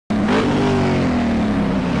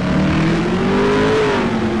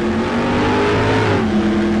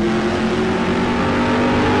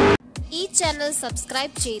Channel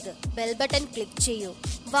subscribe ചെയ്ത് bell button click ചെയ്യൂ.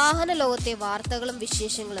 വാഹന ലോകത്തെ വാർത്തകളും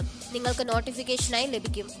വിശേഷങ്ങളും നിങ്ങൾക്ക് നോട്ടിഫിക്കേഷനായി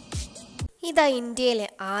ലഭിക്കും. ഇതാ ഇന്ത്യയിലെ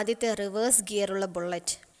ആദ്യത്തെ റിവേഴ്സ് ഗിയറുള്ള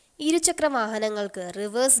ബുള്ളറ്റ്. ഇരുചക്ര വാഹനങ്ങൾക്ക്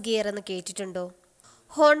റിവേഴ്സ് ഗിയർ എന്ന് കേട്ടിട്ടുണ്ടോ?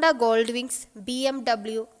 Honda gold wings,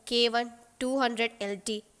 BMW K1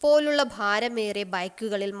 200LT പോലുള്ള ഭാരമേറിയ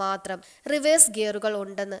ബൈക്കുകളിൽ മാത്രം റിവേഴ്സ് ഗിയറുകൾ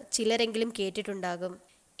ഉണ്ടെന്ന് ചിലരെങ്കിലും കേട്ടിട്ടുണ്ടാകും.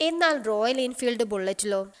 എന്നാൽ റോയൽ എൻഫീൽഡ്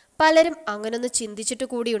ബുള്ളറ്റിലോ? പലരും അങ്ങനൊന്നും ചിന്തിച്ചിട്ട്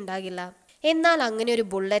കൂടി ഉണ്ടാകില്ല. എന്നാൽ അങ്ങനെ ഒരു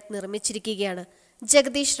ബുള്ളറ്റ് നിർമ്മിച്ചിരിക്കുകയാണ്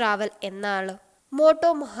ജഗദീഷ് റാവൽ എന്ന ആള്. മോട്ടോ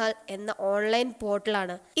മഹൽ എന്ന ഓൺലൈൻ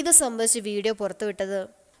പോർട്ടലാണ് ഇത് സംബന്ധിച്ച് വീഡിയോ പുറത്തുവിട്ടത്.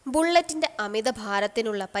 ബുള്ളറ്റിന്റെ അമിത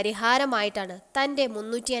ഭാരത്തിനുള്ള പരിഹാരമായിട്ടാണ് തന്റെ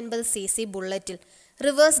 350cc ബുള്ളറ്റിൽ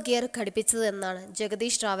reverse gear ഘടിപ്പിച്ചതെന്നാണ്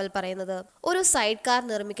Jagdish Rawal പറയുന്നത്. ഒരു സൈഡ് കാർ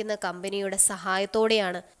നിർമ്മിക്കുന്ന കമ്പനിയുടെ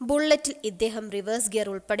സഹായത്തോടെയാണ് ബുള്ളറ്റിൽ ഇദ്ദേഹം റിവേഴ്സ് ഗിയർ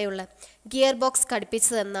ഉൾപ്പെടെയുള്ള ഗിയർ ബോക്സ്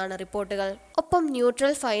ഘടിപ്പിച്ചതെന്നാണ് റിപ്പോർട്ടുകൾ. ഒപ്പം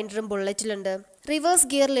ന്യൂട്രൽ ഫൈൻഡറും ബുള്ളറ്റിലുണ്ട്. റിവേഴ്സ്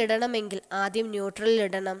ഗിയറിൽ ഇടണമെങ്കിൽ ആദ്യം ന്യൂട്രലിൽ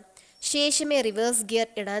ഇടണം, ശേഷമേ റിവേഴ്സ് ഗിയർ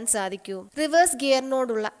ഇടാൻ സാധിക്കൂ. റിവേഴ്സ്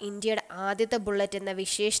ഗിയറിനോടുള്ള ഇന്ത്യയുടെ ആദ്യത്തെ ബുള്ളറ്റ് എന്ന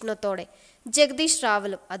വിശേഷണത്തോടെ ജഗദീഷ്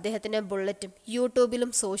റാവലും അദ്ദേഹത്തിന്റെ ബുള്ളറ്റും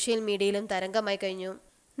യൂട്യൂബിലും സോഷ്യൽ മീഡിയയിലും തരംഗമായി കഴിഞ്ഞു.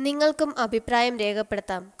 നിങ്ങൾക്കും അഭിപ്രായം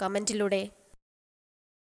രേഖപ്പെടുത്താം കമന്റിലൂടെ.